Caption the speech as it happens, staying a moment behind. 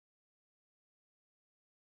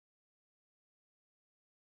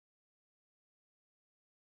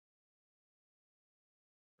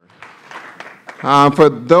For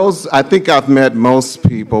those, I think I've met most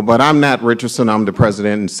people, but I'm Nat Richardson. I'm the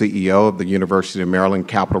President and CEO of the University of Maryland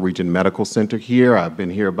Capital Region Medical Center here. I've been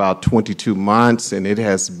here about 22 months, and it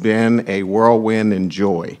has been a whirlwind and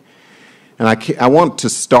joy. And I want to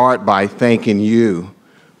start by thanking you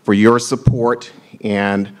for your support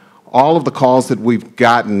and all of the calls that we've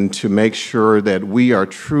gotten to make sure that we are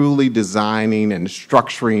truly designing and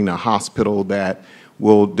structuring a hospital that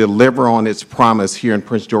will deliver on its promise here in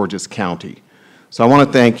Prince George's County. So I want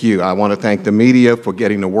to thank you. I want to thank the media for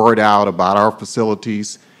getting the word out about our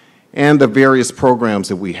facilities and the various programs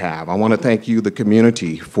that we have. I want to thank you, the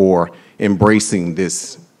community, for embracing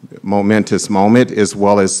this momentous moment, as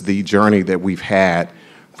well as the journey that we've had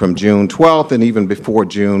from June 12th and even before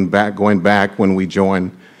June, going back when we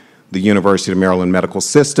joined the University of Maryland Medical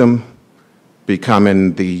System,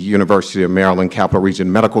 becoming the University of Maryland Capital Region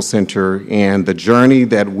Medical Center, and the journey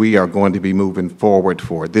that we are going to be moving forward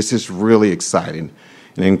for. This is really exciting,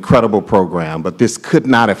 an incredible program, but this could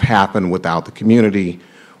not have happened without the community,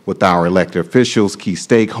 with our elected officials, key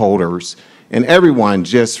stakeholders, and everyone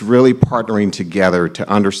just really partnering together to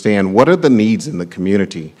understand what are the needs in the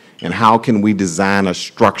community and how can we design a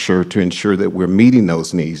structure to ensure that we're meeting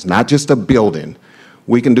those needs, not just a building.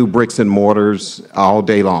 We can do bricks and mortars all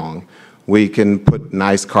day long. We can put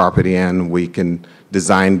nice carpet in, we can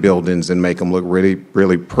design buildings and make them look really,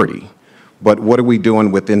 really pretty. But what are we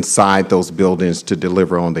doing with inside those buildings to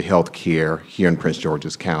deliver on the health care here in Prince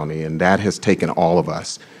George's County? And that has taken all of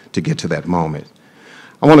us to get to that moment.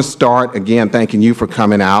 I want to start, again, thanking you for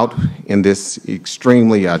coming out in this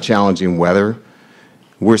extremely challenging weather.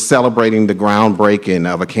 We're celebrating the groundbreaking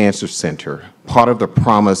of a cancer center, part of the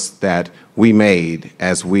promise that we made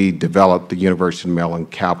as we developed the University of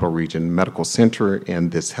Maryland Capital Region Medical Center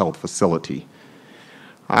and this health facility.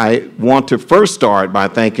 I want to first start by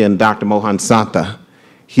thanking Dr. Mohan Santha.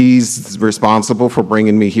 He's responsible for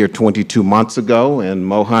bringing me here 22 months ago, and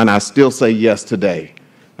Mohan, I still say yes today.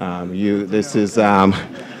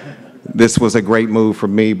 This was a great move for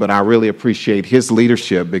me, but I really appreciate his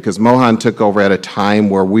leadership because Mohan took over at a time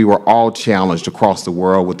where we were all challenged across the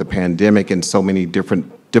world with the pandemic and so many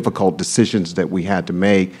different difficult decisions that we had to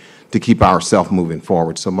make to keep ourselves moving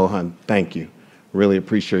forward. So Mohan, thank you. Really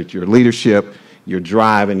appreciate your leadership, your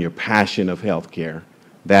drive, and your passion of healthcare.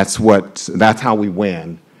 That's how we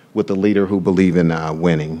win, with a leader who believes in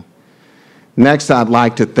winning. Next, I'd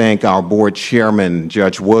like to thank our board chairman,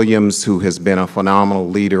 Judge Williams, who has been a phenomenal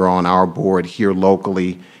leader on our board here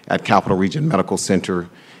locally at Capital Region Medical Center.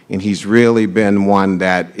 And he's really been one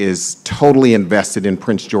that is totally invested in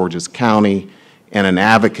Prince George's County and an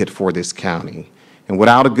advocate for this county. And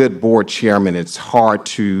without a good board chairman, it's hard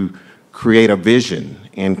to create a vision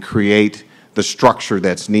and create the structure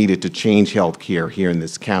that's needed to change health care here in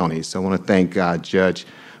this county. So I want to thank Judge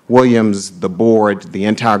Williams, the board, the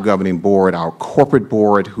entire governing board, our corporate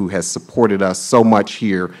board who has supported us so much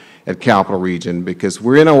here at Capital Region, because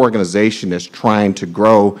we're in an organization that's trying to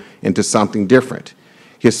grow into something different.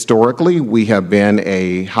 Historically, we have been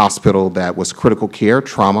a hospital that was critical care,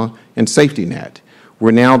 trauma, and safety net.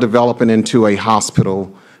 We're now developing into a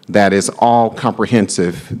hospital that is all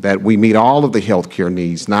comprehensive, that we meet all of the health care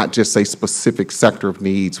needs, not just a specific sector of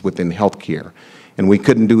needs within health care. And we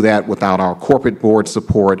couldn't do that without our corporate board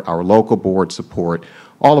support, our local board support,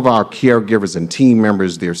 all of our caregivers and team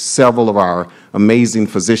members. There's several of our amazing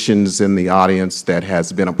physicians in the audience that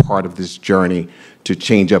has been a part of this journey to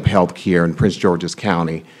change up health care in Prince George's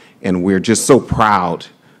County. And we're just so proud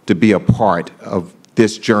to be a part of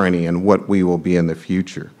this journey and what we will be in the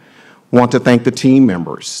future. I want to thank the team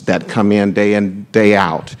members that come in, day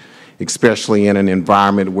out, especially in an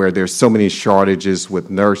environment where there's so many shortages with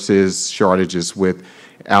nurses, shortages with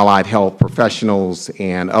allied health professionals,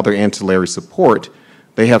 and other ancillary support.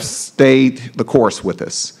 They have stayed the course with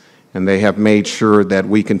us, and they have made sure that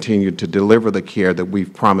we continue to deliver the care that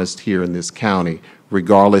we've promised here in this county,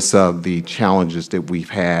 regardless of the challenges that we've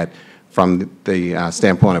had from the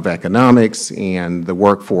standpoint of economics and the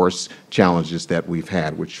workforce challenges that we've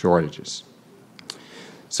had with shortages.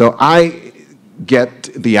 So I get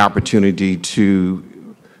the opportunity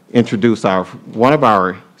to introduce one of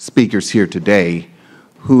our speakers here today,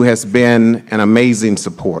 who has been an amazing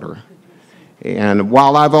supporter. And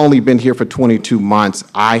while I've only been here for 22 months,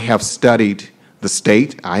 I have studied the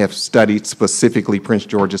state. I have studied specifically Prince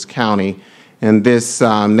George's County. And this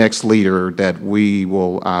next leader that we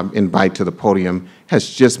will invite to the podium has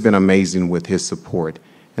just been amazing with his support.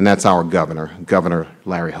 And that's our governor, Governor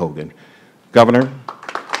Larry Hogan. Governor,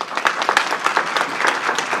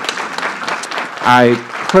 I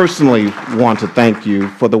personally want to thank you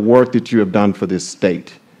for the work that you have done for this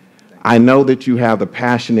state. I know that you have the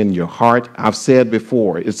passion in your heart. I've said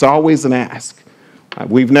before, it's always an ask.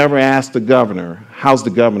 We've never asked the governor, how's the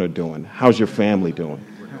governor doing? How's your family doing?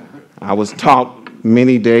 I was taught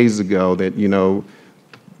many days ago that, you know,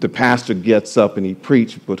 the pastor gets up and he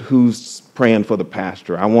preaches, but who's praying for the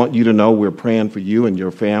pastor? I want you to know we're praying for you and your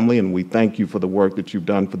family, and we thank you for the work that you've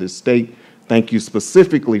done for this state. Thank you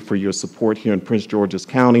specifically for your support here in Prince George's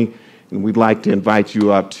County, and we'd like to invite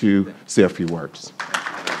you up to say a few words.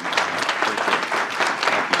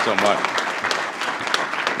 Thank you so much.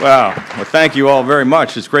 Well, thank you all very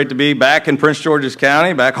much. It's great to be back in Prince George's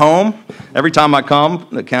County, back home. Every time I come,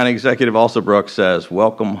 the county executive, Elsa Brooks, says,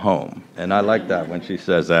 "Welcome home." And I like that when she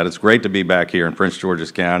says that. It's great to be back here in Prince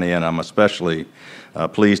George's County, and I'm especially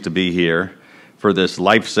pleased to be here for this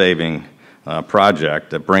life-saving project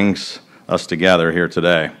that brings us together here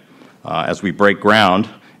today. As we break ground,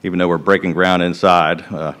 even though we're breaking ground inside,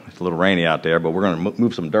 it's a little rainy out there, but we're going to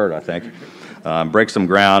move some dirt, I think. Break some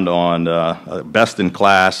ground on a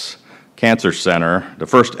best-in-class cancer center, the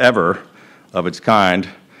first ever of its kind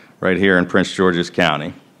right here in Prince George's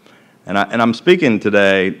County. And I'm speaking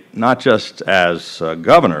today not just as a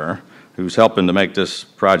governor who's helping to make this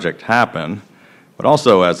project happen, but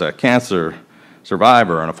also as a cancer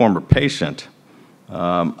survivor and a former patient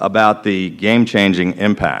about the game-changing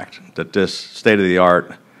impact that this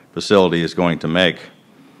state-of-the-art facility is going to make.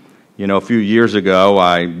 You know, a few years ago,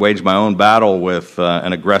 I waged my own battle with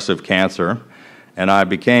an aggressive cancer, and I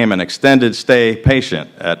became an extended stay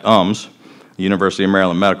patient at UMS, the University of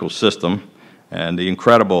Maryland Medical System, and the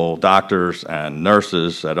incredible doctors and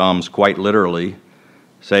nurses at UMS quite literally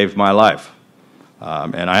saved my life.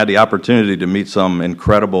 And I had the opportunity to meet some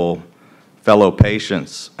incredible fellow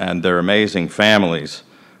patients and their amazing families,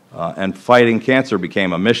 and fighting cancer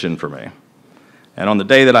became a mission for me. And on the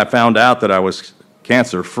day that I found out that I was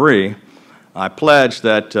cancer-free, I pledged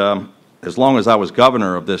that as long as I was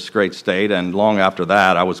governor of this great state, and long after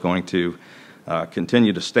that, I was going to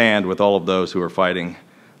continue to stand with all of those who are fighting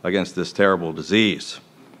against this terrible disease.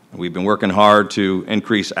 We've been working hard to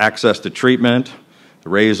increase access to treatment, to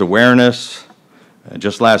raise awareness.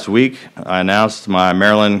 Just last week, I announced my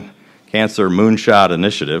Maryland Cancer Moonshot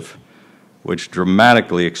Initiative, which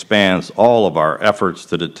dramatically expands all of our efforts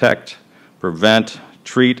to detect, prevent,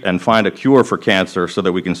 treat, and find a cure for cancer so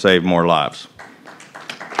that we can save more lives.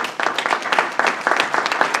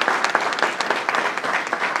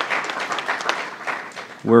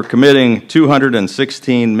 We're committing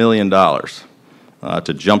 $216 million to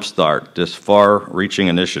jumpstart this far-reaching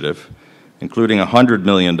initiative, including $100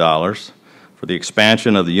 million for the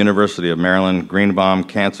expansion of the University of Maryland Greenbaum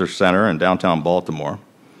Cancer Center in downtown Baltimore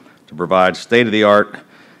to provide state-of-the-art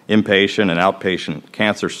inpatient and outpatient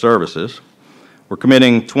cancer services. We're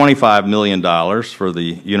committing $25 million for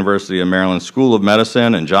the University of Maryland School of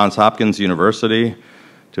Medicine and Johns Hopkins University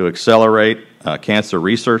to accelerate cancer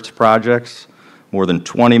research projects, more than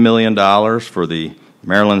 $20 million for the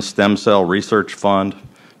Maryland Stem Cell Research Fund,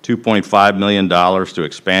 $2.5 million to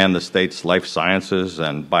expand the state's life sciences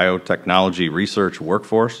and biotechnology research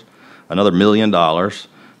workforce, another $1 million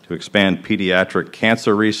to expand pediatric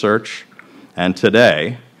cancer research, and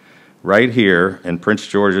today, right here in Prince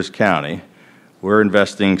George's County, we're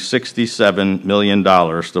investing $67 million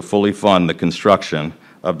to fully fund the construction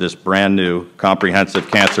of this brand new comprehensive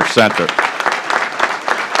cancer center.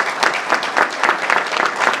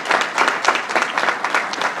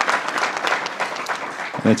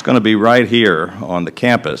 And it's going to be right here on the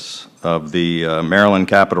campus of the Maryland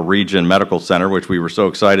Capital Region Medical Center, which we were so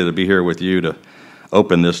excited to be here with you to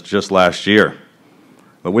open this just last year.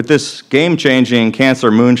 But with this game-changing Cancer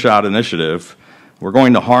Moonshot Initiative, we're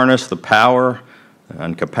going to harness the power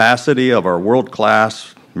and capacity of our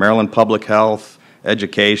world-class Maryland public health,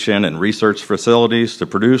 education, and research facilities to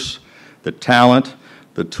produce the talent,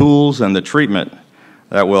 the tools, and the treatment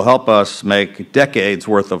that will help us make decades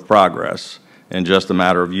worth of progress in just a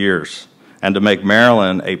matter of years, and to make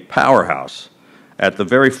Maryland a powerhouse at the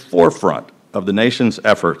very forefront of the nation's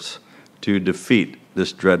efforts to defeat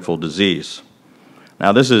this dreadful disease.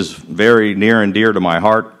 Now, this is very near and dear to my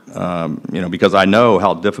heart, because I know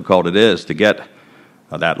how difficult it is to get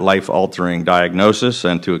that life-altering diagnosis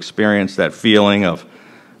and to experience that feeling of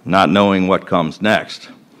not knowing what comes next.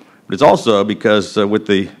 But it's also because with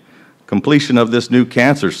the completion of this new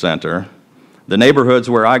cancer center, the neighborhoods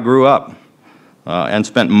where I grew up and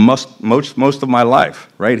spent most of my life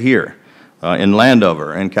right here in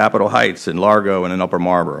Landover, in Capitol Heights, in Largo, and in Upper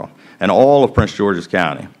Marlboro, and all of Prince George's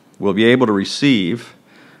County will be able to receive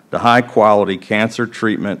the high-quality cancer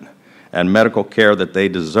treatment and medical care that they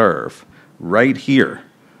deserve right here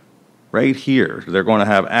right here. They're going to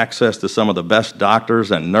have access to some of the best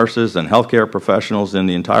doctors and nurses and healthcare professionals in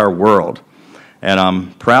the entire world. And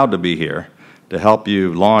I'm proud to be here to help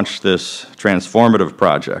you launch this transformative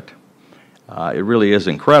project. It really is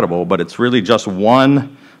incredible, but it's really just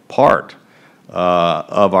one part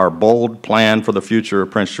of our bold plan for the future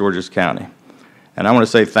of Prince George's County. And I want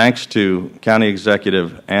to say thanks to County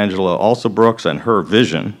Executive Angela Alsobrooks and her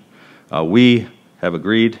vision. We have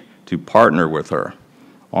agreed to partner with her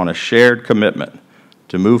on a shared commitment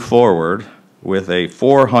to move forward with a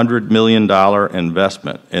 $400 million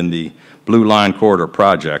investment in the Blue Line Corridor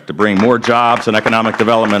project to bring more jobs and economic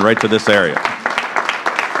development right to this area.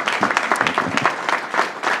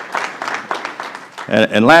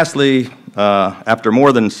 And lastly, after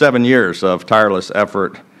more than 7 years of tireless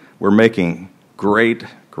effort, we're making great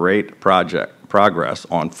progress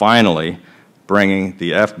on finally bringing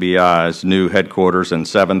the FBI's new headquarters and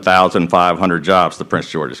 7,500 jobs to Prince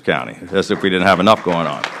George's County, as if we didn't have enough going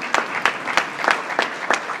on.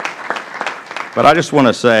 But I just want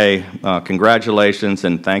to say congratulations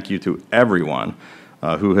and thank you to everyone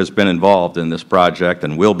who has been involved in this project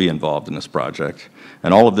and will be involved in this project.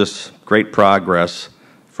 And all of this great progress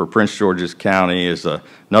for Prince George's County is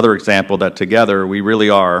another example that together we really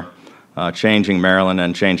are changing Maryland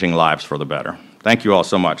and changing lives for the better. Thank you all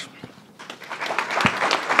so much.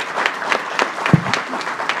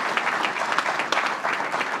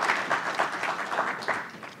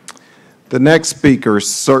 The next speaker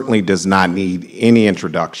certainly does not need any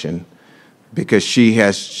introduction because she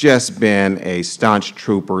has just been a staunch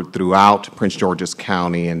trooper throughout Prince George's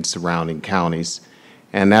County and surrounding counties,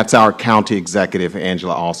 and that's our County Executive,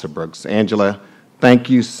 Angela Alsobrooks. Angela, thank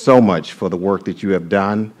you so much for the work that you have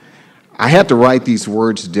done. I had to write these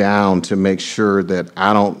words down to make sure that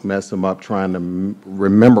I don't mess them up trying to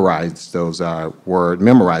memorize those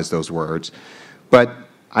words. But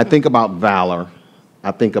I think about valor,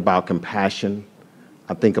 I think about compassion,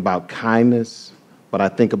 I think about kindness, but I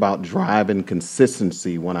think about drive and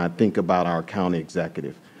consistency when I think about our county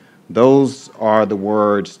executive. Those are the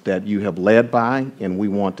words that you have led by, and we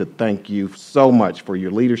want to thank you so much for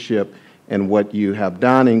your leadership and what you have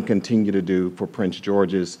done and continue to do for Prince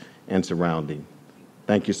George's and surrounding.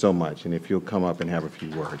 Thank you so much, and if you'll come up and have a few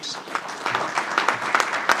words.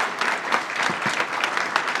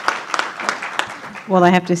 Well, I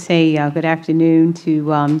have to say good afternoon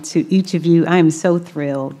to each of you. I am so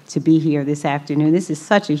thrilled to be here this afternoon. This is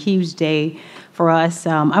such a huge day for us.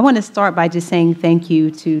 I want to start by just saying thank you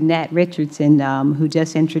to Nat Richardson, who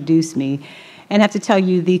just introduced me. And I have to tell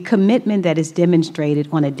you, the commitment that is demonstrated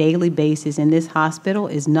on a daily basis in this hospital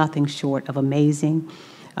is nothing short of amazing.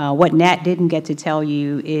 What Nat didn't get to tell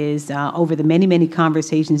you is over the many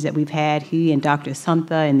conversations that we've had, he and Dr.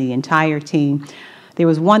 Santha and the entire team, there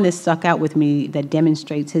was one that stuck out with me that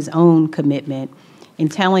demonstrates his own commitment in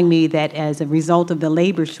telling me that as a result of the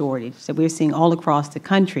labor shortage that we're seeing all across the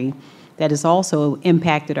country that has also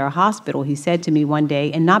impacted our hospital, he said to me one day,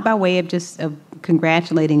 and not by way of just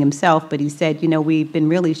congratulating himself, but he said, you know, we've been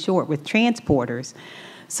really short with transporters,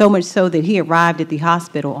 so much so that he arrived at the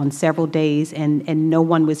hospital on several days and no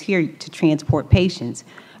one was here to transport patients.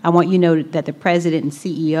 I want you to know that the president and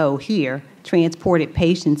CEO here transported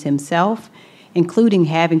patients himself, including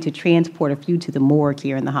having to transport a few to the morgue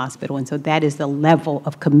here in the hospital. And so that is the level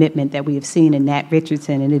of commitment that we have seen in Nat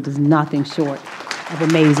Richardson, and it is nothing short of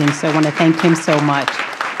amazing. So I want to thank him so much.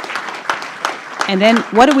 And then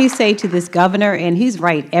what do we say to this governor? And he's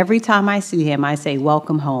right. Every time I see him, I say,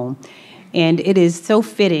 welcome home. And it is so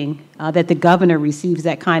fitting that the governor receives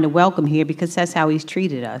that kind of welcome here because that's how he's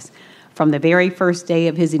treated us. From the very first day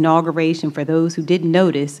of his inauguration, for those who didn't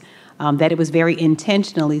notice, that it was very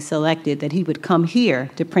intentionally selected that he would come here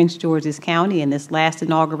to Prince George's County in this last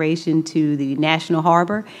inauguration to the National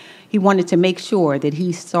Harbor. He wanted to make sure that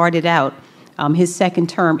he started out his second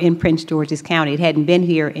term in Prince George's County. It hadn't been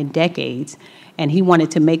here in decades, and he wanted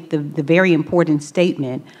to make the very important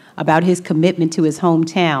statement about his commitment to his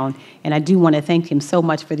hometown. And I do want to thank him so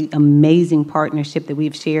much for the amazing partnership that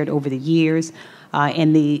we've shared over the years.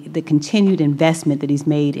 And the continued investment that he's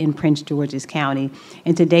made in Prince George's County.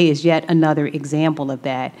 And today is yet another example of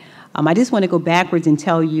that. I just want to go backwards and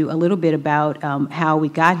tell you a little bit about how we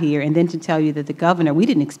got here, and then to tell you that the governor, we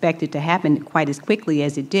didn't expect it to happen quite as quickly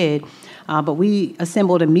as it did, but we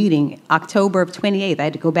assembled a meeting October of 28th. I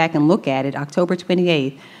had to go back and look at it. October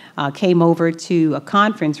 28th, came over to a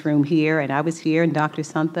conference room here, and I was here, and Dr.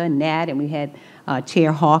 Santha and Nat, and we had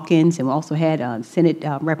Chair Hawkins, and we also had Senate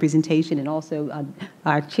representation, and also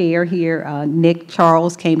our chair here, Nick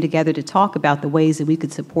Charles, came together to talk about the ways that we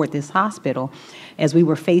could support this hospital as we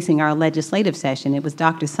were facing our legislative session. It was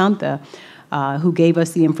Dr. Santha who gave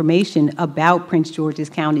us the information about Prince George's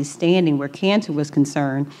County's standing where cancer was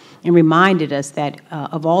concerned, and reminded us that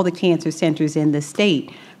of all the cancer centers in the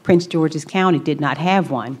state, Prince George's County did not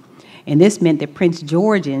have one. And this meant that Prince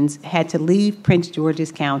Georgians had to leave Prince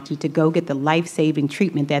George's County to go get the life-saving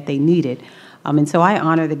treatment that they needed. And so I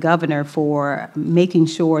honor the governor for making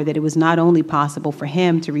sure that it was not only possible for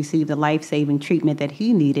him to receive the life-saving treatment that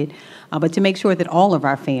he needed, but to make sure that all of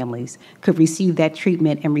our families could receive that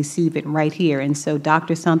treatment and receive it right here. And so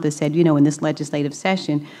Dr. Santha said, you know, in this legislative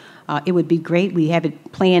session, it would be great, we have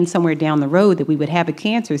it planned somewhere down the road that we would have a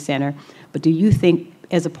cancer center, but do you think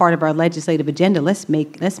as a part of our legislative agenda, let's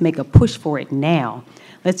make a push for it now.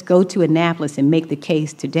 Let's go to Annapolis and make the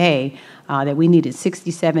case today that we needed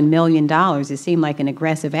 $67 million. It seemed like an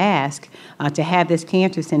aggressive ask to have this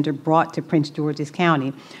cancer center brought to Prince George's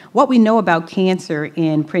County. What we know about cancer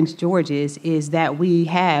in Prince George's is that we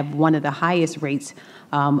have one of the highest rates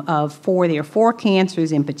there are four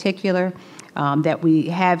cancers in particular that we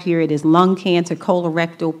have here. It is lung cancer,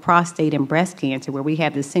 colorectal, prostate, and breast cancer, where we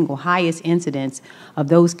have the single highest incidence of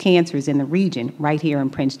those cancers in the region right here in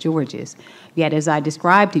Prince George's. Yet, as I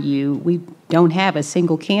described to you, we don't have a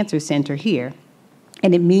single cancer center here.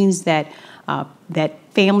 And it means that that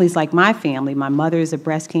families like my family, my mother is a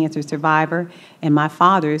breast cancer survivor, and my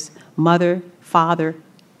father's mother, father,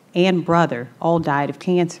 and brother all died of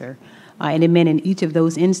cancer. And it meant in each of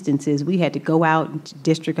those instances, we had to go out to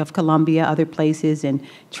District of Columbia, other places, and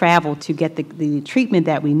travel to get the treatment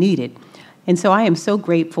that we needed. And so I am so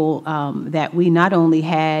grateful that we not only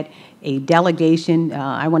had a delegation.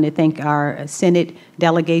 I want to thank our Senate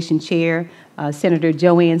delegation chair, Senator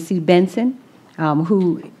Joanne C. Benson,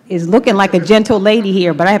 who is looking like a gentle lady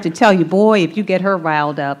here, but I have to tell you, boy, if you get her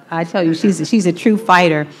riled up, I tell you, she's a true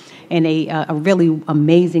fighter and a really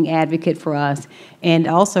amazing advocate for us. And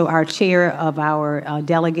also our chair of our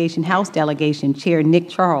delegation, House delegation, Chair Nick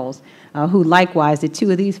Charles, who likewise, the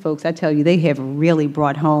two of these folks, I tell you, they have really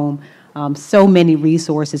brought home so many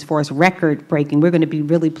resources for us, record-breaking. We're going to be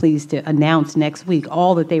really pleased to announce next week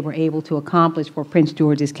all that they were able to accomplish for Prince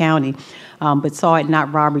George's County, but saw it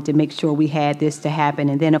not robbery to make sure we had this to happen.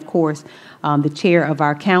 And then, of course, the chair of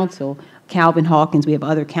our council, Calvin Hawkins. We have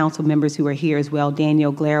other council members who are here as well.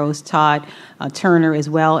 Daniel Glaros, Todd Turner, as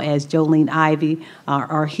well as Jolene Ivey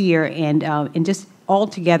are here, and just all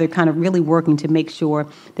together kind of really working to make sure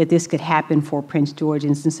that this could happen for Prince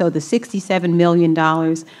Georgians. And so the $67 million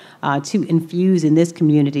to infuse in this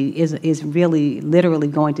community is really literally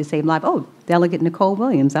going to save lives. Oh, Delegate Nicole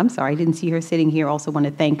Williams, I'm sorry, I didn't see her sitting here. Also want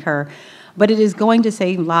to thank her. But it is going to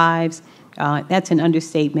save lives. That's an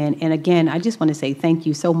understatement. And again, I just want to say thank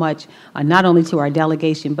you so much, not only to our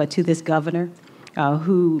delegation, but to this governor,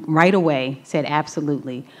 who right away said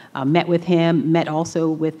absolutely, met with him, met also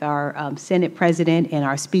with our Senate president and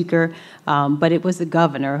our speaker, but it was the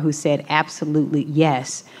governor who said absolutely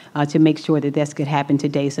yes to make sure that this could happen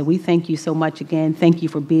today. So we thank you so much again. Thank you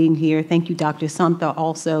for being here. Thank you, Dr. Santha,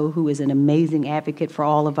 also, who is an amazing advocate for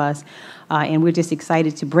all of us. And we're just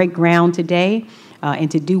excited to break ground today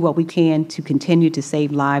and to do what we can to continue to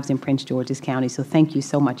save lives in Prince George's County. So thank you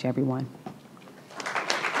so much, everyone.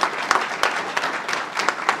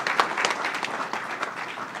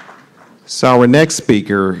 So our next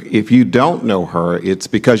speaker, if you don't know her, it's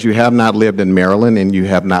because you have not lived in Maryland and you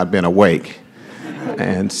have not been awake.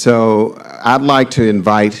 And so I'd like to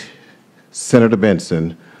invite Senator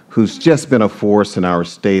Benson, who's just been a force in our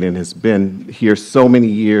state and has been here so many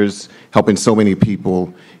years, helping so many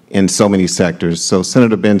people in so many sectors. So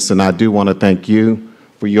Senator Benson, I do want to thank you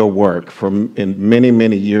for your work, in many,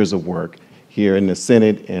 many years of work here in the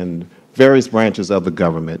Senate and various branches of the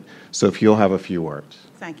government. So if you'll have a few words.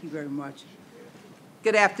 Thank you very much.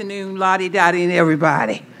 Good afternoon, Lottie, Dottie, and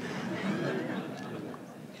everybody.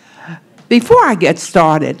 Before I get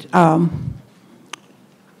started, I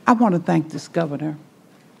want to thank this governor.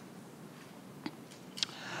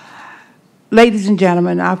 Ladies and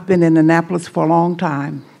gentlemen, I've been in Annapolis for a long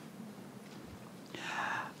time,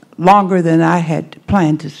 longer than I had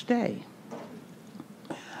planned to stay.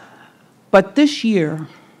 But this year,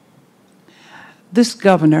 this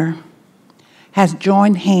governor has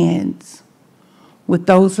joined hands with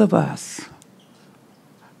those of us,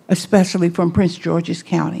 especially from Prince George's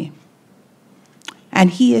County, and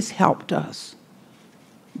he has helped us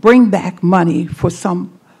bring back money for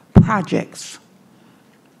some projects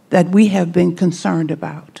that we have been concerned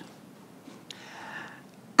about.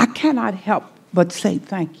 I cannot help but say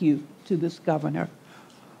thank you to this governor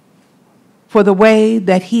for the way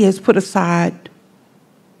that he has put aside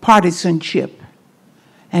partisanship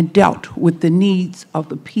and dealt with the needs of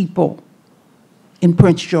the people in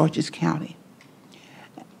Prince George's County.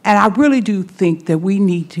 And I really do think that we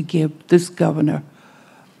need to give this governor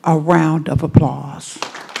a round of applause.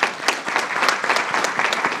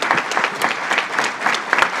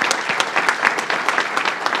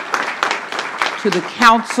 To the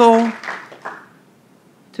council,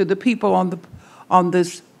 to the people on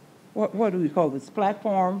this, what do we call this,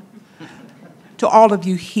 platform, to all of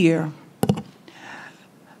you here,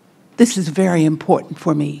 this is very important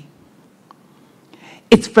for me.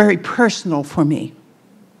 It's very personal for me.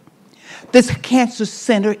 This cancer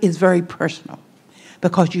center is very personal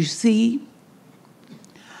because, you see,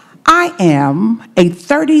 I am a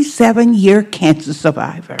 37-year cancer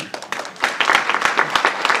survivor.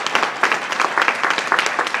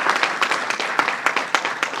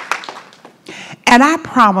 And I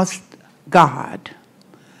promised God,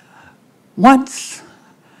 once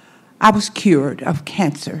I was cured of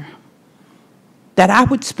cancer, that I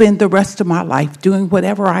would spend the rest of my life doing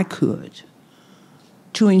whatever I could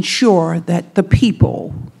to ensure that the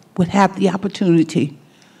people would have the opportunity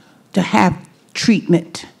to have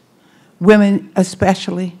treatment, women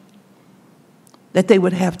especially, that they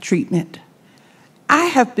would have treatment. I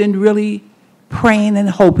have been really praying and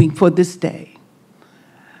hoping for this day,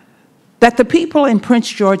 that the people in Prince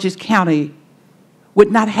George's County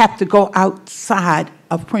would not have to go outside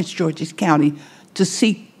of Prince George's County to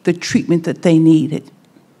seek the treatment that they needed.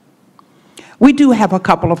 We do have a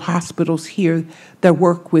couple of hospitals here that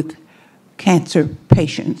work with cancer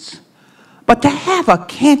patients, but to have a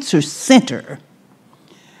cancer center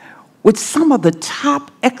with some of the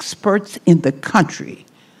top experts in the country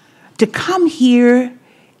to come here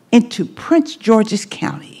into Prince George's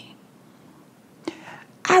County,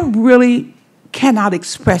 I really cannot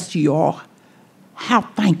express to you all how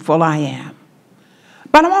thankful I am.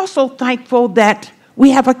 But I'm also thankful that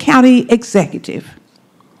we have a county executive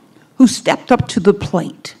who stepped up to the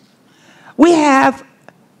plate. We have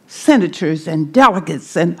senators and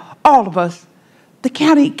delegates and all of us, the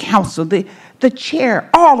county council, the chair,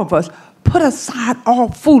 all of us put aside all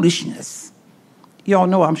foolishness. You all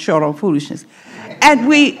know I'm short on foolishness. And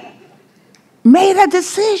we made a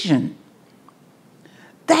decision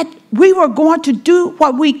that we were going to do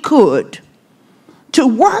what we could to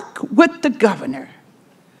work with the governor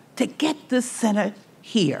to get this center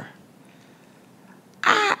here.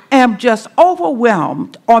 I am just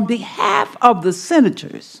overwhelmed on behalf of the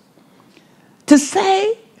senators to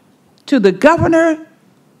say to the governor,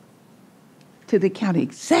 to the county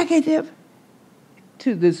executive,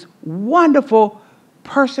 to this wonderful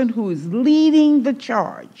person who is leading the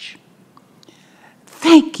charge,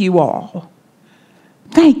 thank you all.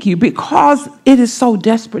 Thank you, because it is so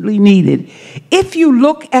desperately needed. If you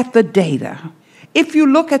look at the data, if you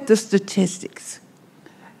look at the statistics,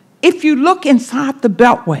 if you look inside the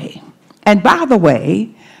Beltway, and by the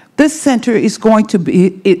way, this center is going to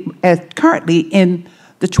be currently in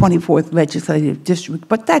the 24th Legislative District,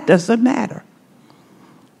 but that doesn't matter.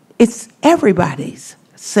 It's everybody's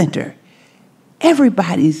center,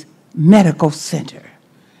 everybody's medical center.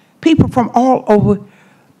 People from all over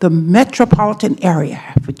the metropolitan area,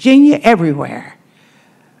 Virginia, everywhere,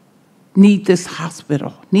 need this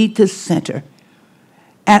hospital, need this center.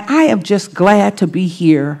 And I am just glad to be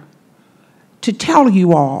here to tell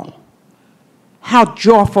you all how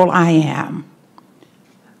joyful I am.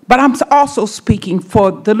 But I'm also speaking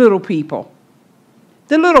for the little people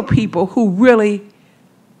who really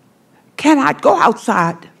cannot go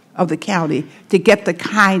outside of the county to get the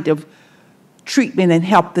kind of treatment and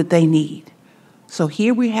help that they need. So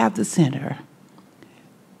here we have the center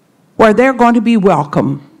where they're going to be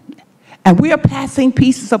welcome. And we are passing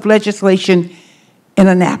pieces of legislation in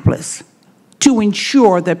Annapolis to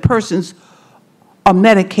ensure that persons on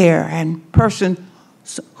Medicare and persons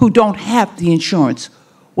who don't have the insurance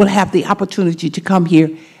will have the opportunity to come here,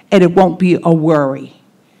 and it won't be a worry,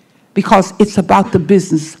 because it's about the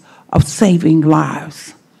business of saving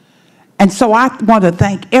lives. And so I want to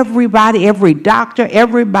thank everybody, every doctor,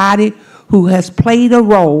 everybody who has played a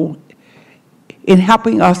role in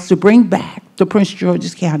helping us to bring back to Prince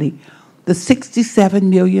George's County the $67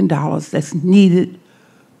 million that's needed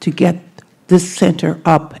to get this center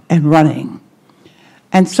up and running.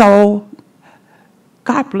 And so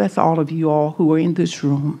God bless all of you all who are in this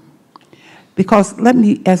room, because let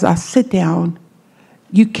me, as I sit down,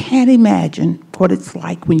 you can't imagine what it's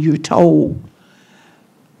like when you're told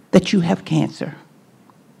that you have cancer.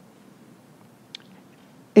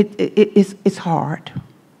 It's hard.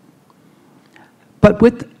 But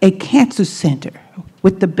with a cancer center,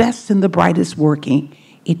 with the best and the brightest working,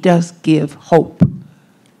 it does give hope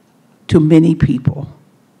to many people.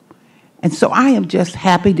 And so I am just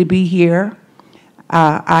happy to be here.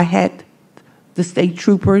 I had the state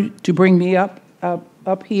trooper to bring me up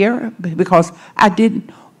here, because I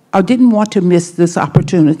didn't want to miss this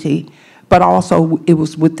opportunity, but also it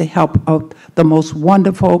was with the help of the most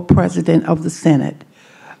wonderful president of the Senate,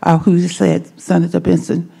 who said, Senator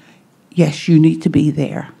Benson, yes, you need to be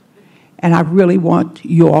there. And I really want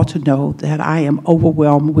you all to know that I am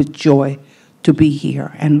overwhelmed with joy to be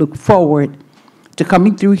here and look forward to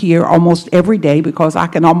coming through here almost every day, because I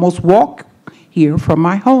can almost walk here from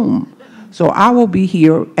my home. So I will be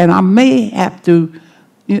here, and I may have to,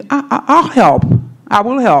 I'll help. I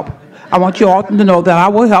will help. I want you all to know that I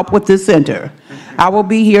will help with this center. I will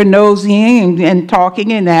be here nosing and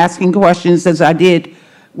talking and asking questions, as I did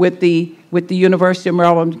with the University of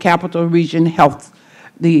Maryland Capital Region Health,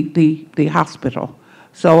 the hospital.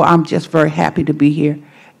 So I'm just very happy to be here.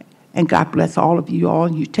 And God bless all of you all.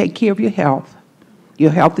 You take care of your health.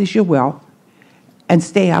 Your health is your wealth. And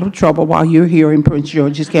stay out of trouble while you're here in Prince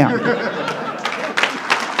George's County.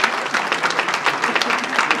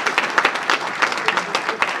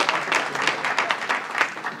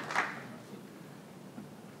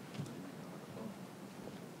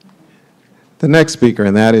 The next speaker,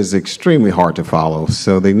 and that is extremely hard to follow.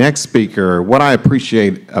 So the next speaker, what I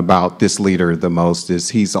appreciate about this leader the most is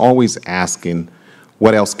he's always asking,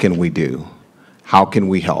 what else can we do? How can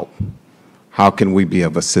we help? How can we be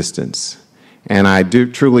of assistance? And I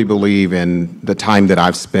do truly believe in the time that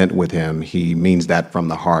I've spent with him. He means that from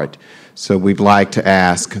the heart. So we'd like to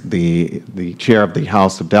ask the chair of the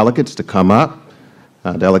House of Delegates to come up,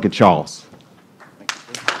 Delegate Charles.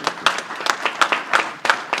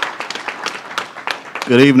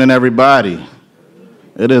 Good evening, everybody.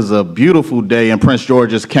 It is a beautiful day in Prince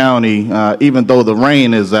George's County. Even though the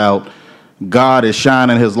rain is out, God is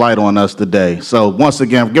shining his light on us today. So once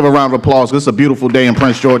again, give a round of applause. This is a beautiful day in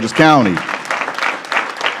Prince George's County.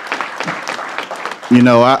 You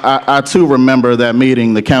know, I too remember that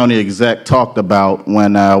meeting the county exec talked about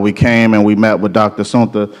when we came and we met with Dr.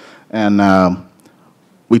 Sunta, and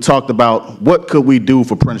we talked about what could we do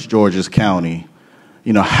for Prince George's County.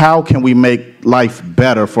 You know, how can we make life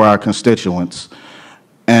better for our constituents?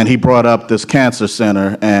 And he brought up this cancer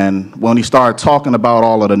center, and when he started talking about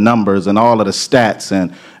all of the numbers and all of the stats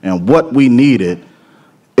and what we needed,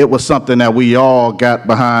 it was something that we all got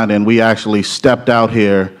behind, and we actually stepped out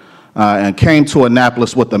here and came to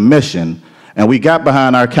Annapolis with a mission, and we got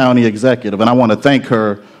behind our county executive, and I want to thank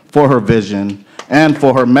her for her vision and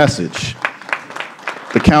for her message.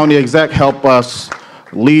 The county exec helped us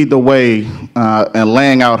lead the way and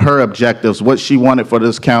laying out her objectives, what she wanted for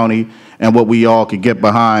this county and what we all could get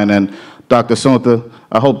behind. And Dr. Sunta,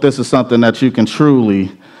 I hope this is something that you can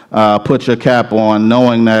truly put your cap on,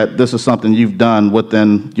 knowing that this is something you've done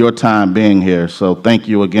within your time being here. So thank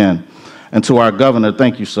you again. And to our governor,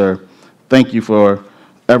 thank you, sir. Thank you for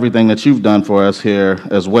everything that you've done for us here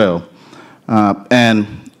as well.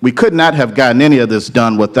 And we could not have gotten any of this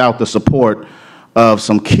done without the support of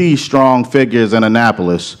some key strong figures in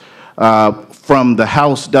Annapolis. From the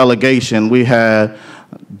House delegation, we had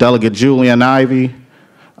Delegate Julian Ivey.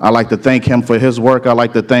 I'd like to thank him for his work. I'd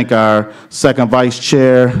like to thank our second vice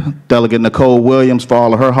chair, Delegate Nicole Williams, for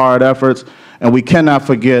all of her hard efforts. And we cannot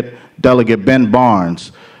forget Delegate Ben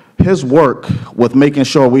Barnes. His work with making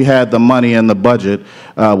sure we had the money in the budget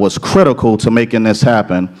was critical to making this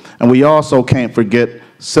happen. And we also can't forget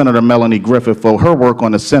Senator Melanie Griffith for her work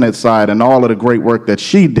on the Senate side and all of the great work that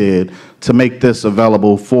she did to make this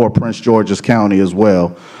available for Prince George's County as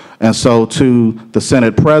well. And so to the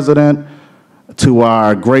Senate President, to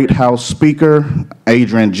our great House Speaker,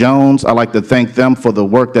 Adrian Jones, I'd like to thank them for the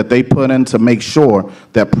work that they put in to make sure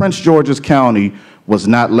that Prince George's County was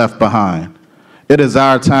not left behind. It is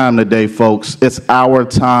our time today, folks. It's our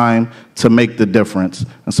time to make the difference.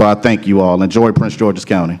 And so I thank you all. Enjoy Prince George's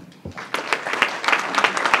County.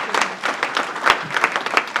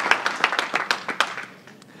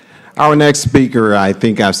 Our next speaker, I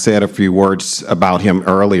think I've said a few words about him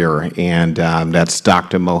earlier, and that's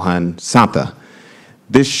Dr. Mohan Santha.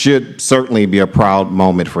 This should certainly be a proud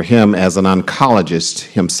moment for him as an oncologist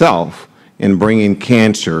himself in bringing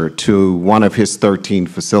cancer to one of his 13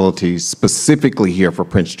 facilities, specifically here for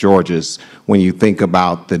Prince George's, when you think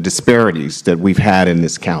about the disparities that we've had in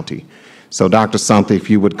this county. So Dr. Santha, if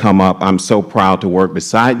you would come up, I'm so proud to work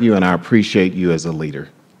beside you, and I appreciate you as a leader.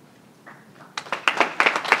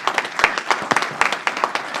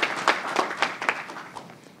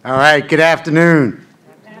 All right, good afternoon.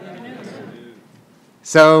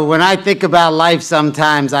 So when I think about life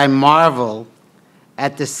sometimes, I marvel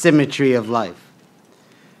at the symmetry of life.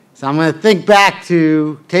 So I'm going to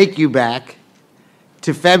take you back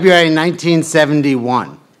to February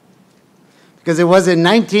 1971. because it was in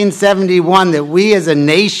 1971 that we as a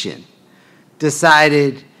nation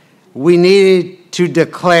decided we needed to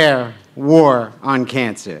declare war on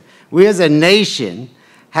cancer. We as a nation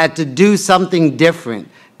had to do something different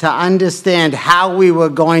to understand how we were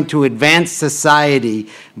going to advance society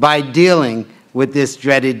by dealing with this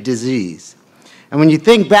dreaded disease. And when you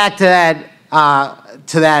think back to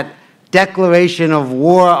that declaration of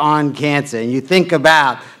war on cancer, and you think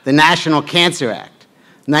about the National Cancer Act,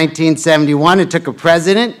 1971, it took a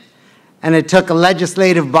president and it took a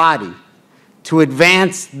legislative body to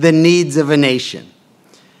advance the needs of a nation.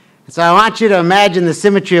 So I want you to imagine the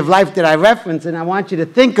symmetry of life that I referenced, and I want you to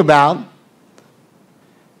think about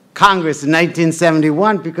Congress in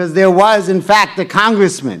 1971, because there was, in fact, a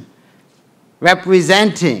congressman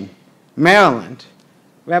representing Maryland,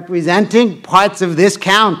 representing parts of this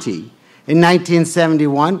county in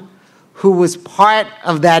 1971, who was part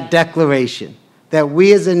of that declaration that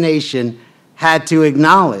we as a nation had to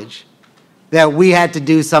acknowledge that we had to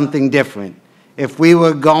do something different if we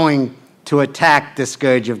were going to attack the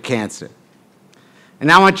scourge of cancer.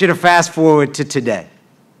 And I want you to fast forward to today.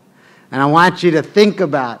 And I want you to think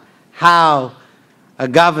about how a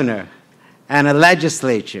governor and a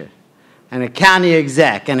legislature and a county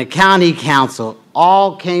exec and a county council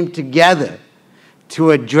all came together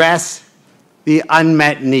to address the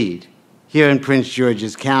unmet need here in Prince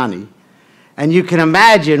George's County. And you can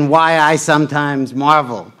imagine why I sometimes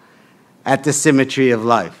marvel at the symmetry of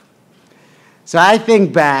life. So I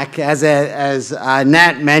think back, as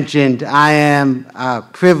Nat mentioned, I am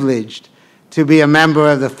privileged to be a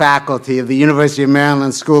member of the faculty of the University of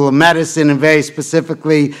Maryland School of Medicine, and very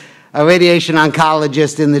specifically a radiation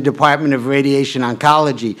oncologist in the Department of Radiation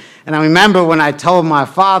Oncology. And I remember when I told my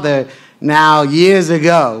father, now years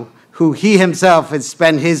ago, who he himself had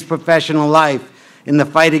spent his professional life in the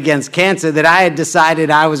fight against cancer, that I had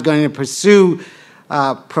decided I was going to pursue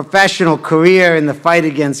a professional career in the fight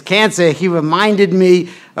against cancer. He reminded me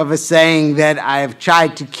of a saying that I have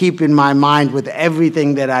tried to keep in my mind with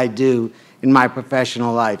everything that I do in my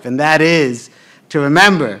professional life, and that is to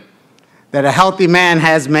remember that a healthy man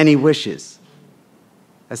has many wishes.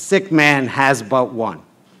 A sick man has but one.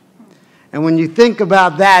 And when you think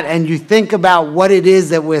about that and you think about what it is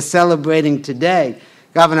that we're celebrating today,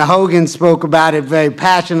 Governor Hogan spoke about it very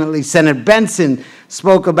passionately. Senator Benson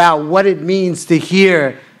spoke about what it means to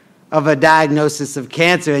hear of a diagnosis of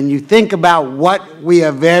cancer. And you think about what we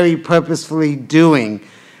are very purposefully doing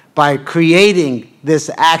by creating this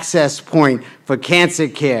access point for cancer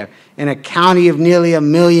care in a county of nearly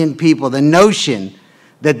 1 million people. The notion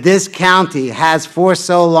that this county has for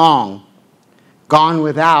so long gone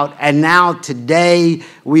without, and now today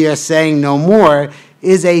we are saying no more,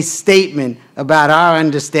 is a statement about our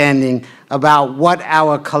understanding about what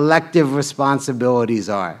our collective responsibilities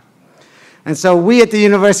are. And so we at the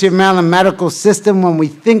University of Maryland Medical System, when we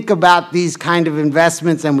think about these kind of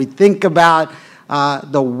investments and we think about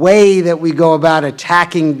the way that we go about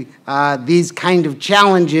attacking these kind of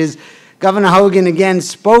challenges, Governor Hogan again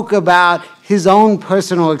spoke about his own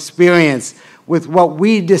personal experience with what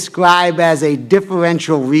we describe as a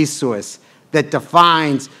differential resource that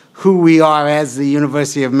defines who we are as the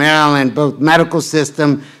University of Maryland, both medical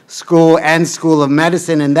system, school, and School of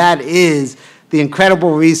Medicine, and that is the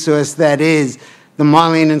incredible resource that is the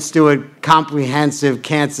Marlene and Stewart Comprehensive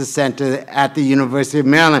Cancer Center at the University of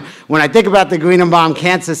Maryland. When I think about the Greenbaum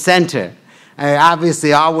Cancer Center, I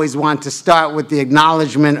obviously always want to start with the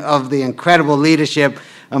acknowledgement of the incredible leadership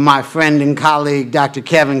of my friend and colleague, Dr.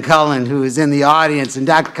 Kevin Cullen, who is in the audience. And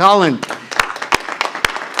Dr. Cullen,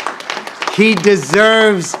 he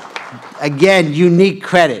deserves, again, unique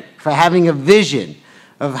credit for having a vision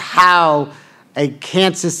of how a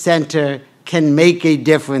cancer center can make a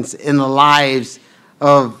difference in the lives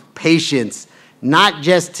of patients, not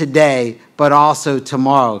just today, but also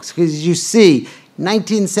tomorrow. Because you see,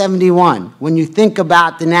 1971, when you think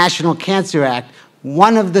about the National Cancer Act,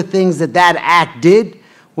 one of the things that that act did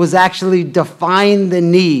was actually define the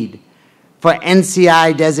need for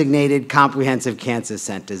NCI-designated comprehensive cancer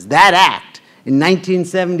centers. That act in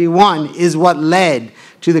 1971 is what led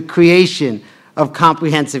to the creation of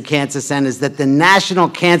comprehensive cancer centers that the National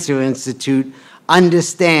Cancer Institute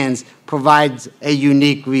understands provides a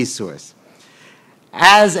unique resource.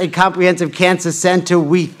 As a comprehensive cancer center,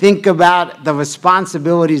 we think about the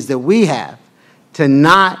responsibilities that we have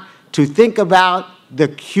to think about the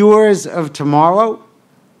cures of tomorrow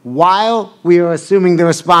while we are assuming the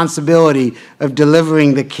responsibility of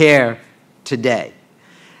delivering the care today.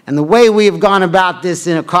 And the way we have gone about this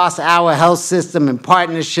across our health system in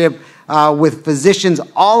partnership with physicians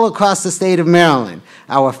all across the state of Maryland,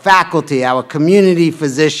 our faculty, our community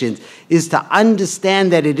physicians, is to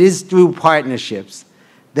understand that it is through partnerships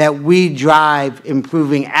that we drive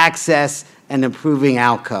improving access and improving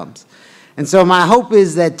outcomes. And so my hope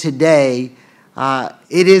is that today,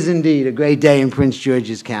 it is indeed a great day in Prince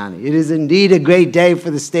George's County. It is indeed a great day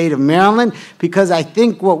for the state of Maryland, because I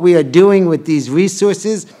think what we are doing with these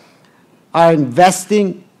resources are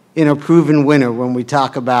investing in a proven winner when we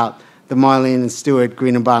talk about the Marlene and Stewart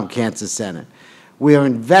Greenebaum Cancer Center. We are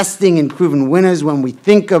investing in proven winners when we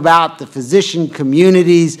think about the physician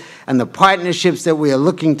communities and the partnerships that we are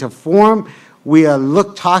looking to form. We are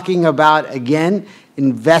talking about, again,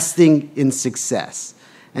 investing in success.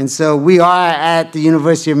 And so we are at the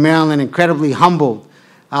University of Maryland incredibly humbled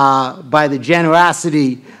by the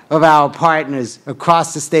generosity of our partners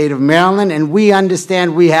across the state of Maryland, and we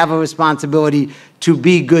understand we have a responsibility to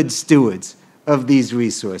be good stewards of these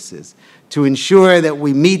resources, to ensure that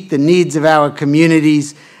we meet the needs of our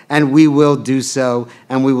communities, and we will do so,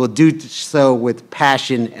 and we will do so with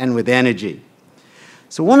passion and with energy.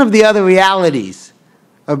 So one of the other realities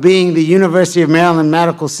of being the University of Maryland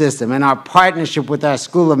Medical System and our partnership with our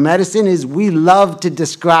School of Medicine is we love to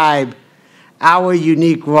describe our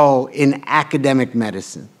unique role in academic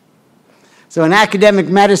medicine. So in academic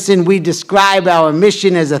medicine, we describe our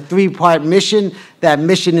mission as a three-part mission. That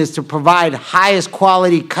mission is to provide highest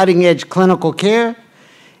quality, cutting-edge clinical care.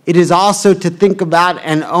 It is also to think about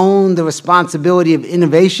and own the responsibility of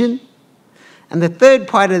innovation. And the third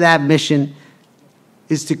part of that mission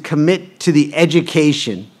is to commit to the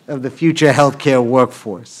education of the future healthcare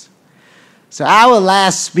workforce. So our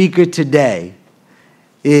last speaker today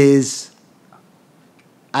is,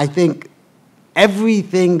 I think,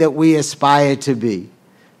 everything that we aspire to be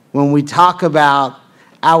when we talk about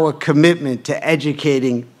our commitment to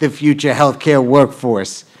educating the future healthcare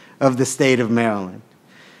workforce of the state of Maryland.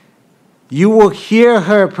 You will hear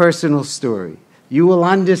her personal story. You will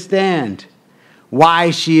understand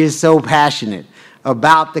why she is so passionate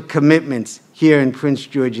about the commitments here in Prince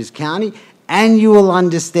George's County, and you will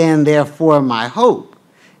understand, therefore, my hope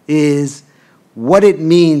is what it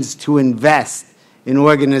means to invest in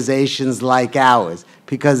organizations like ours,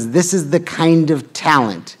 because this is the kind of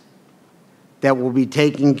talent that will be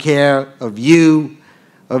taking care of you,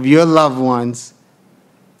 of your loved ones,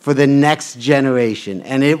 for the next generation.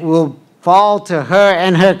 And it will fall to her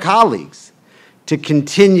and her colleagues to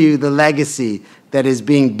continue the legacy that is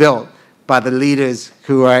being built by the leaders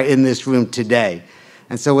who are in this room today.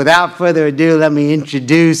 And so without further ado, let me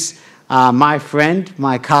introduce my friend,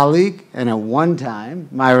 my colleague, and at one time,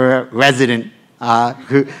 my resident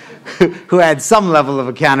who had some level of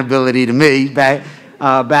accountability to me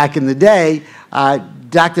back in the day.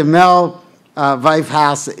 Dr. Mel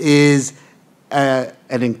Weifhaus is an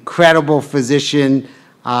incredible physician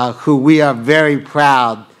who we are very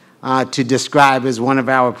proud to describe as one of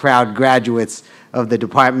our proud graduates of the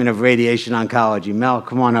Department of Radiation Oncology. Mel,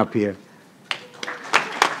 come on up here.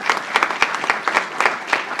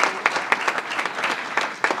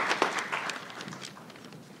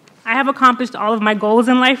 I have accomplished all of my goals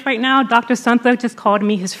in life right now. Dr. Suntha just called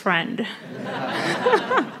me his friend.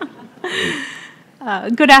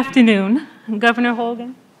 Good afternoon, Governor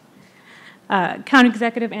Hogan, County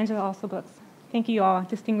Executive Angela Alsobrooks. Thank you all,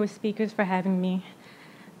 distinguished speakers, for having me.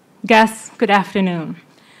 Guests, good afternoon.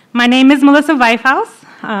 My name is Melissa Weifhaus.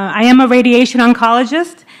 I am a radiation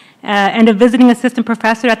oncologist and a visiting assistant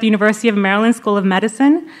professor at the University of Maryland School of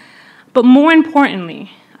Medicine. But more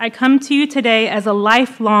importantly, I come to you today as a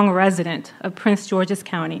lifelong resident of Prince George's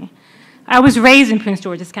County. I was raised in Prince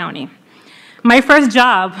George's County. My first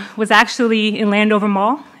job was actually in Landover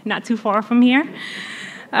Mall, not too far from here.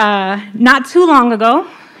 Not too long ago,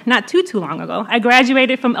 I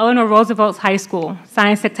graduated from Eleanor Roosevelt's High School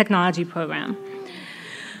Science and Technology program.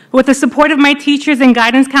 With the support of my teachers and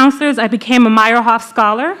guidance counselors, I became a Meyerhoff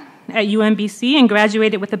Scholar at UMBC and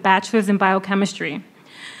graduated with a bachelor's in biochemistry.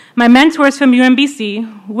 My mentors from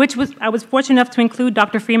UMBC, I was fortunate enough to include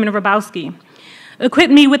Dr. Freeman Hrabowski,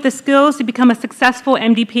 equipped me with the skills to become a successful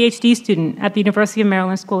MD PhD student at the University of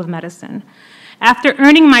Maryland School of Medicine. After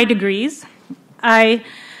earning my degrees, I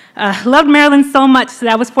loved Maryland so much that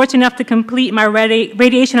I was fortunate enough to complete my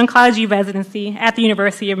radiation oncology residency at the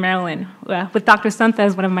University of Maryland with Dr. Suntha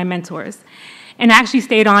as one of my mentors, and actually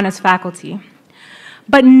stayed on as faculty.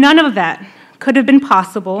 But none of that could have been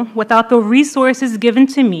possible without the resources given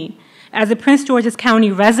to me as a Prince George's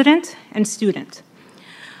County resident and student.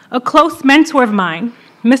 A close mentor of mine,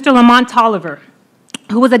 Mr. Lamont Tolliver,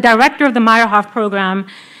 who was a director of the Meyerhoff program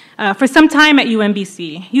for some time at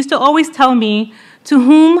UMBC, used to always tell me, "To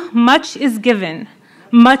whom much is given,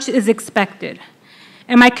 much is expected.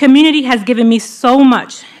 And my community has given me so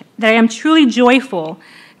much that I am truly joyful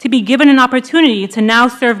to be given an opportunity to now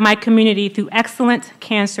serve my community through excellent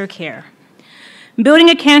cancer care. Building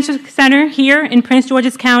a cancer center here in Prince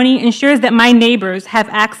George's County ensures that my neighbors have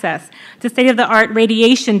access to state-of-the-art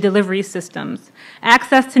radiation delivery systems,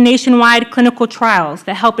 access to nationwide clinical trials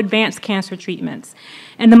that help advance cancer treatments,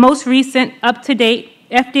 and the most recent, up-to-date,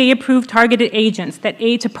 FDA-approved targeted agents that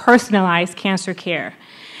aid to personalize cancer care.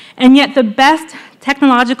 And yet the best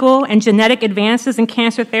technological and genetic advances in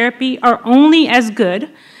cancer therapy are only as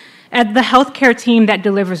good as the healthcare team that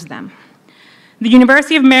delivers them. The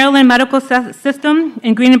University of Maryland Medical System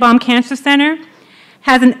and Greenbaum Cancer Center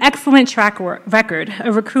has an excellent track record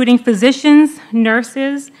of recruiting physicians,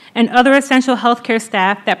 nurses, and other essential healthcare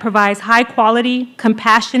staff that provides high-quality,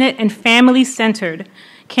 compassionate, and family-centered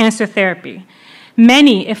cancer therapy.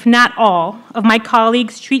 Many, if not all, of my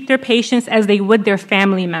colleagues treat their patients as they would their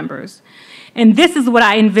family members. And this is what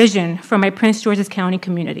I envision for my Prince George's County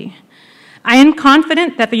community. I am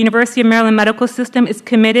confident that the University of Maryland Medical System is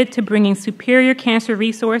committed to bringing superior cancer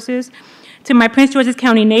resources to my Prince George's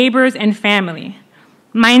County neighbors and family.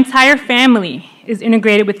 My entire family is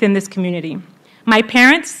integrated within this community. My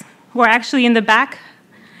parents, who are actually in the back,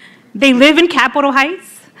 they live in Capitol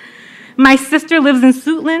Heights. My sister lives in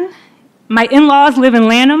Suitland. My in-laws live in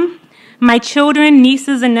Lanham. My children,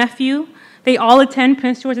 nieces, and nephew, they all attend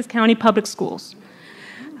Prince George's County Public Schools.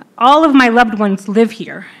 All of my loved ones live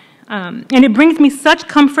here. And it brings me such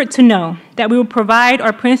comfort to know that we will provide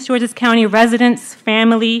our Prince George's County residents,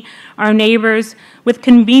 family, our neighbors with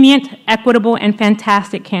convenient, equitable, and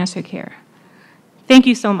fantastic cancer care. Thank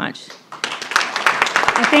you so much.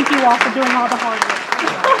 And thank you all for doing all the hard work.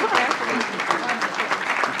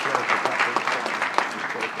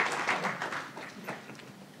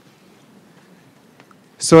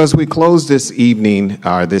 So as we close this evening,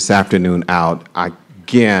 this afternoon out, I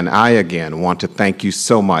again want to thank you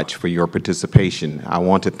so much for your participation. I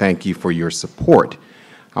want to thank you for your support.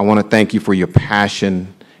 I want to thank you for your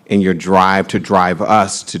passion and your drive to drive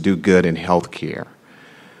us to do good in healthcare.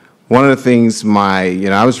 One of the things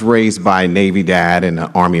I was raised by a Navy dad and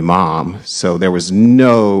an Army mom, so there was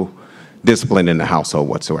no discipline in the household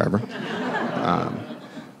whatsoever.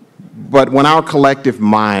 But when our collective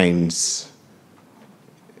minds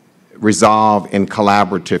resolve in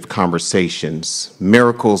collaborative conversations,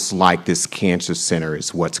 miracles like this cancer center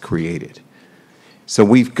is what's created. So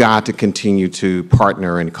we've got to continue to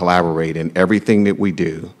partner and collaborate in everything that we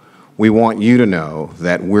do. We want you to know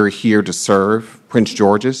that we're here to serve Prince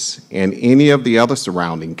George's and any of the other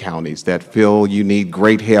surrounding counties that feel you need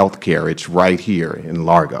great health care. It's right here in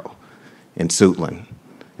Largo, in Suitland,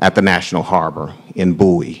 at the National Harbor, in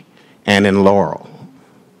Bowie, and in Laurel.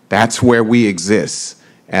 That's where we exist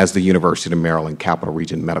as the University of Maryland Capital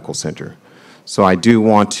Region Medical Center. So I do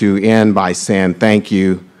want to end by saying thank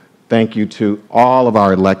you. Thank you to all of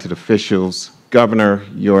our elected officials. Governor,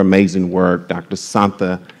 your amazing work. Dr.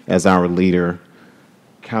 Santha as our leader.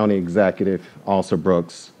 County Executive Alsa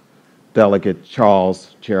Brooks. Delegate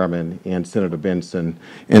Charles, Chairman, and Senator Benson,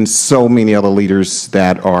 and so many other leaders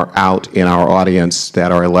that are out in our audience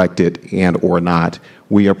that are elected and or not.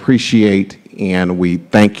 We appreciate and we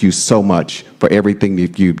thank you so much for everything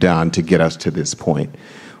that you've done to get us to this point.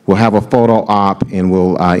 We'll have a photo op and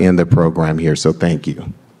we'll end the program here, so thank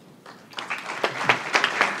you.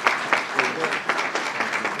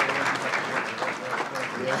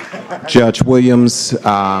 Judge Williams. Looking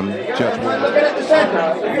at the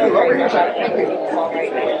center.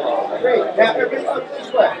 Great. Now everybody look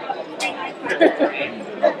this way.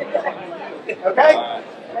 Okay?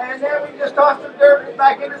 And then we just toss the dirt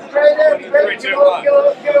back into the tray there. Be ready to go,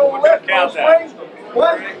 get a little lift, little swing.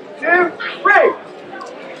 1, 2, 3.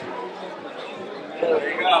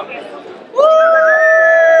 There you go. Woo!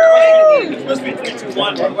 It's supposed to be 3, 2,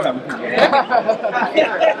 1, whatever.